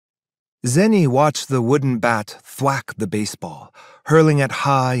Zeni watched the wooden bat thwack the baseball, hurling it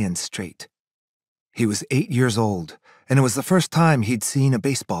high and straight. He was 8 years old, and it was the first time he'd seen a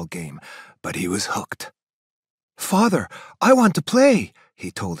baseball game, but he was hooked. "Father, I want to play," he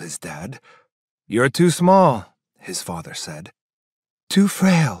told his dad. "You're too small," his father said. "Too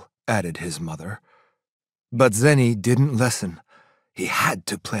frail," added his mother. But Zeni didn't listen. He had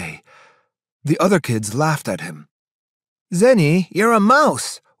to play. The other kids laughed at him. "Zeni, you're a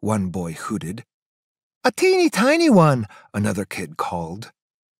mouse," one boy hooted. "A teeny tiny one," another kid called.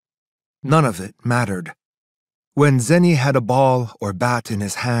 None of it mattered. When Zeni had a ball or bat in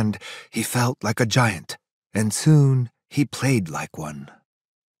his hand, he felt like a giant, and soon he played like one.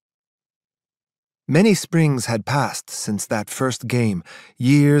 Many springs had passed since that first game,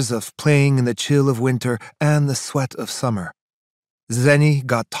 years of playing in the chill of winter and the sweat of summer. Zeni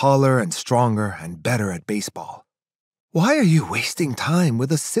got taller and stronger and better at baseball. "Why are you wasting time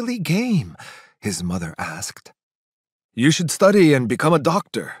with a silly game?" his mother asked. "You should study and become a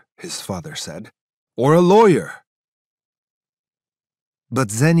doctor," his father said, "or a lawyer." But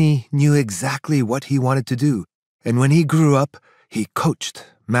Zeni knew exactly what he wanted to do, and when he grew up, he coached,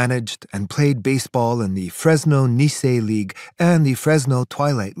 managed, and played baseball in the Fresno Nisei League and the Fresno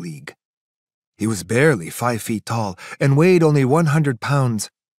Twilight League. He was barely 5 feet tall and weighed only 100 pounds,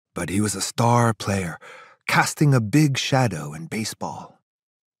 but he was a star player, casting a big shadow in baseball.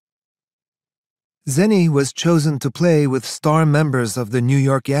 Zeni was chosen to play with star members of the New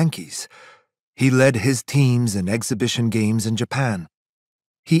York Yankees. He led his teams in exhibition games in Japan.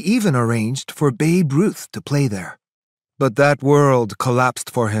 He even arranged for Babe Ruth to play there. But that world collapsed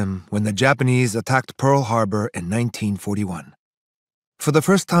for him when the Japanese attacked Pearl Harbor in 1941. For the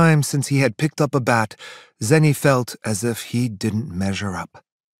first time since he had picked up a bat, Zeni felt as if he didn't measure up.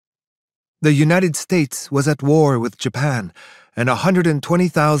 The United States was at war with Japan, and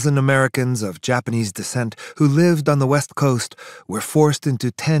 120,000 Americans of Japanese descent who lived on the West Coast were forced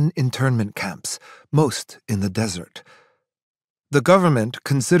into 10 internment camps, most in the desert. The government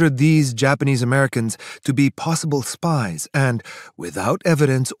considered these Japanese Americans to be possible spies and, without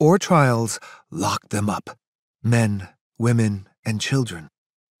evidence or trials, locked them up, men, women, and children.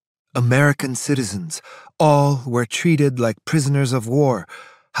 American citizens, all were treated like prisoners of war,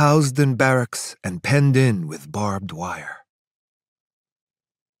 housed in barracks and penned in with barbed wire.